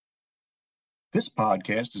This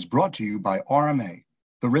podcast is brought to you by RMA,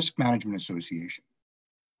 the Risk Management Association.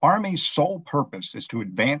 RMA's sole purpose is to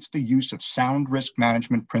advance the use of sound risk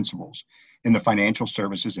management principles in the financial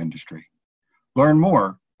services industry. Learn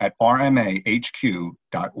more at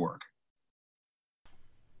rmahq.org.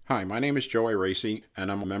 Hi, my name is Joe Iraci, and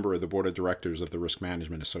I'm a member of the Board of Directors of the Risk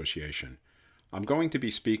Management Association. I'm going to be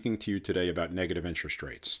speaking to you today about negative interest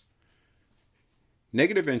rates.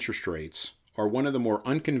 Negative interest rates are one of the more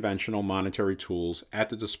unconventional monetary tools at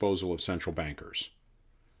the disposal of central bankers.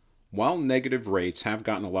 While negative rates have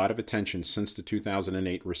gotten a lot of attention since the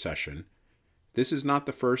 2008 recession, this is not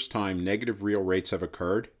the first time negative real rates have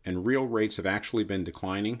occurred, and real rates have actually been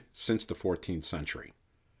declining since the 14th century.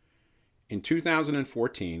 In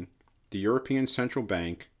 2014, the European Central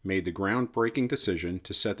Bank made the groundbreaking decision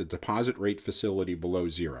to set the deposit rate facility below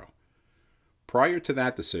zero. Prior to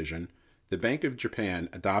that decision, the Bank of Japan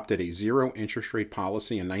adopted a zero interest rate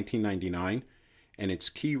policy in 1999, and its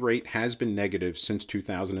key rate has been negative since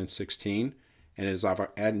 2016,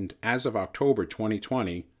 and as of October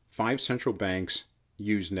 2020, 5 central banks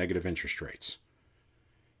use negative interest rates.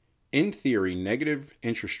 In theory, negative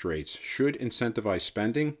interest rates should incentivize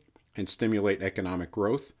spending and stimulate economic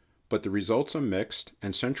growth, but the results are mixed,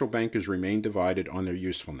 and central bankers remain divided on their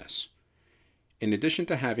usefulness. In addition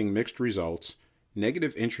to having mixed results,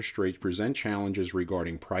 negative interest rates present challenges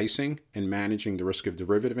regarding pricing and managing the risk of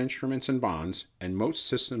derivative instruments and bonds, and most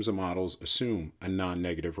systems and models assume a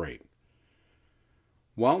non-negative rate.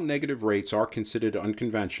 While negative rates are considered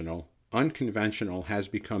unconventional has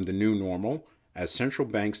become the new normal as central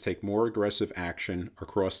banks take more aggressive action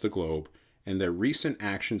across the globe, and their recent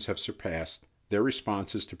actions have surpassed their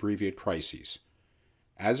responses to previous crises.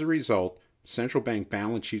 As a result, central bank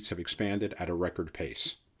balance sheets have expanded at a record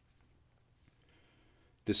pace.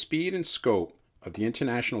 The speed and scope of the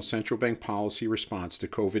international central bank policy response to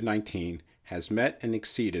COVID-19 has met and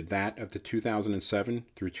exceeded that of the 2007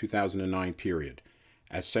 through 2009 period,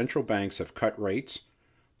 as central banks have cut rates,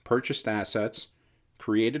 purchased assets,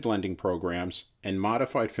 created lending programs, and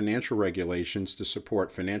modified financial regulations to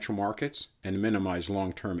support financial markets and minimize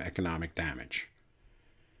long-term economic damage.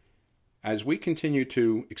 As we continue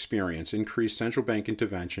to experience increased central bank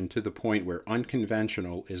intervention to the point where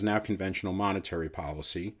unconventional is now conventional monetary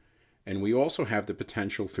policy, and we also have the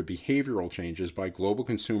potential for behavioral changes by global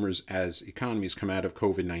consumers as economies come out of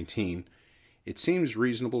COVID-19, it seems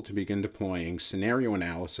reasonable to begin deploying scenario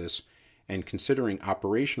analysis and considering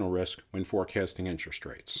operational risk when forecasting interest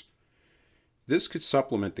rates. This could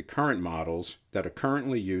supplement the current models that are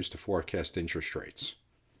currently used to forecast interest rates.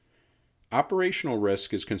 Operational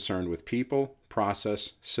risk is concerned with people,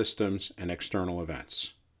 process, systems, and external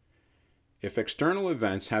events. If external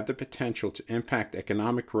events have the potential to impact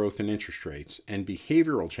economic growth and interest rates, and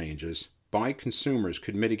behavioral changes by consumers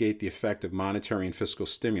could mitigate the effect of monetary and fiscal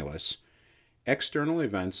stimulus, external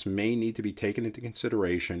events may need to be taken into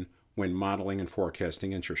consideration when modeling and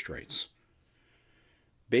forecasting interest rates.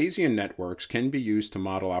 Bayesian networks can be used to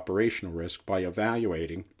model operational risk by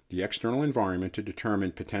evaluating the external environment to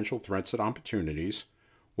determine potential threats and opportunities,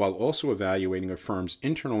 while also evaluating a firm's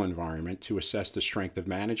internal environment to assess the strength of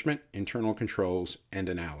management, internal controls, and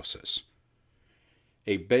analysis.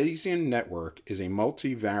 A Bayesian network is a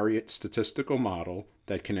multivariate statistical model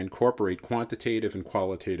that can incorporate quantitative and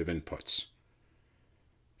qualitative inputs.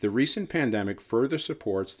 The recent pandemic further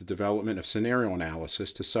supports the development of scenario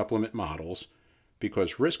analysis to supplement models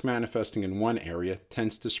because risk manifesting in one area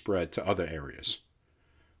tends to spread to other areas.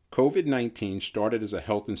 COVID-19 started as a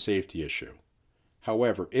health and safety issue.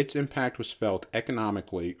 However, its impact was felt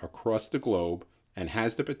economically across the globe and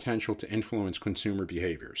has the potential to influence consumer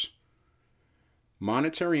behaviors.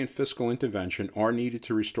 Monetary and fiscal intervention are needed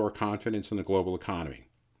to restore confidence in the global economy,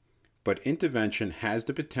 but intervention has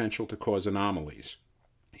the potential to cause anomalies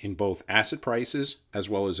in both asset prices as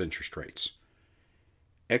well as interest rates.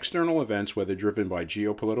 External events, whether driven by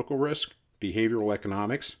geopolitical risk, behavioral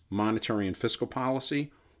economics, monetary and fiscal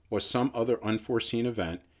policy, or some other unforeseen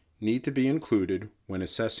event, need to be included when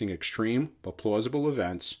assessing extreme but plausible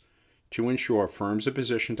events to ensure firms are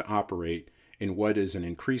positioned to operate in what is an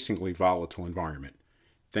increasingly volatile environment.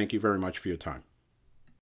 Thank you very much for your time.